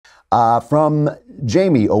From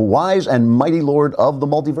Jamie, a wise and mighty lord of the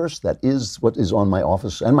multiverse. That is what is on my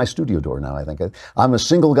office and my studio door now, I think. I'm a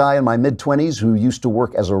single guy in my mid-20s who used to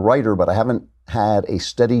work as a writer, but I haven't had a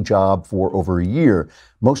steady job for over a year.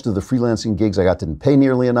 Most of the freelancing gigs I got didn't pay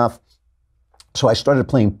nearly enough. So I started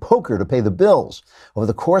playing poker to pay the bills. Over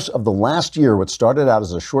the course of the last year, what started out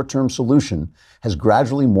as a short-term solution has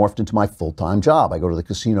gradually morphed into my full-time job. I go to the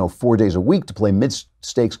casino 4 days a week to play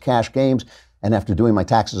mid-stakes cash games. And after doing my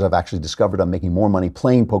taxes, I've actually discovered I'm making more money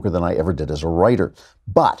playing poker than I ever did as a writer.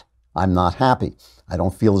 But I'm not happy. I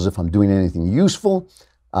don't feel as if I'm doing anything useful.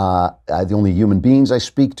 The only human beings I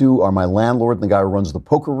speak to are my landlord and the guy who runs the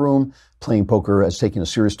poker room. Playing poker has taken a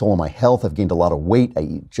serious toll on my health. I've gained a lot of weight. I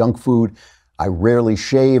eat junk food. I rarely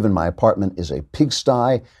shave, and my apartment is a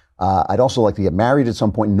pigsty. I'd also like to get married at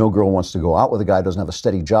some point. No girl wants to go out with a guy who doesn't have a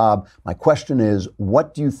steady job. My question is,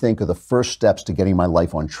 what do you think are the first steps to getting my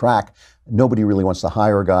life on track? Nobody really wants to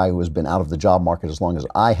hire a guy who has been out of the job market as long as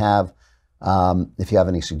I have. If you have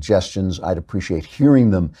any suggestions, I'd appreciate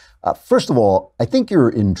hearing them. First of all, I think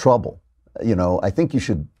you're in trouble. I think you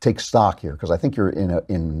should take stock here because I think you're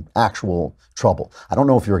in actual trouble. I don't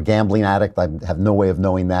know if you're a gambling addict. I have no way of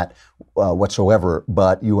knowing that whatsoever,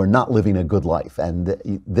 but you are not living a good life. And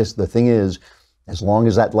the thing is, as long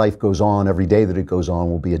as that life goes on, every day that it goes on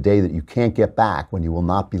will be a day that you can't get back, when you will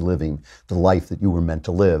not be living the life that you were meant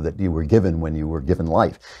to live, that you were given when you were given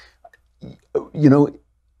life. You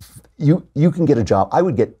can get a job. I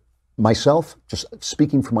would get myself, just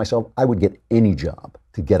speaking for myself, I would get any job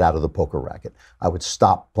to get out of the poker racket. I would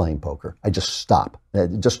stop playing poker. I just stop,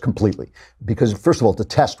 just completely. Because first of all, to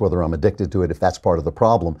test whether I'm addicted to it, if that's part of the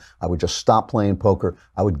problem, I would just stop playing poker.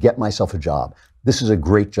 I would get myself a job. This is a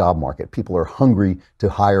great job market. People are hungry to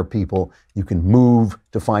hire people. You can move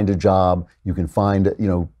to find a job. You can find,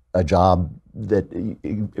 a job that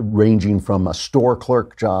ranging from a store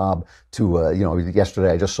clerk job to,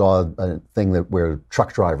 yesterday I just saw a thing where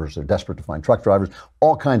truck drivers are desperate to find truck drivers,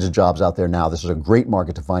 all kinds of jobs out there now. This is a great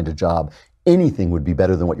market to find a job. Anything would be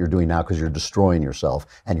better than what you're doing now because you're destroying yourself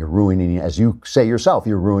and you're ruining, as you say yourself,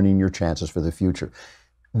 you're ruining your chances for the future.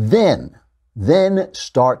 Then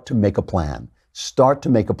start to make a plan. Start to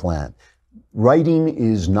make a plan. Writing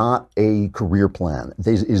is not a career plan.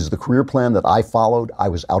 This is the career plan that I followed. I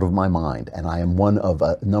was out of my mind, and I am one of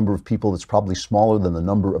a number of people that's probably smaller than the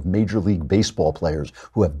number of Major League Baseball players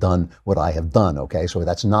who have done what I have done, okay? So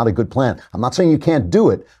that's not a good plan. I'm not saying you can't do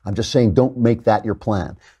it. I'm just saying don't make that your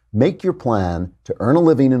plan. Make your plan to earn a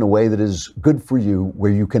living in a way that is good for you,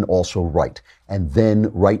 where you can also write, and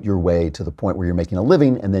then write your way to the point where you're making a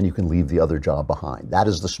living, and then you can leave the other job behind. That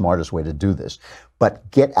is the smartest way to do this.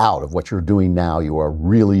 But get out of what you're doing now. You are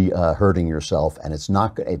really hurting yourself, and it's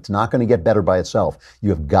not going to get better by itself. You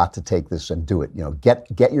have got to take this and do it.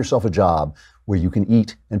 Get yourself a job where you can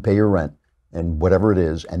eat and pay your rent and whatever it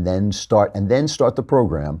is, and then start the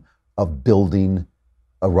program of building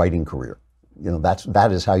a writing career.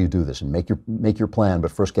 That is how you do this, and make your plan,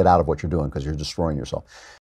 but first get out of what you're doing because you're destroying yourself.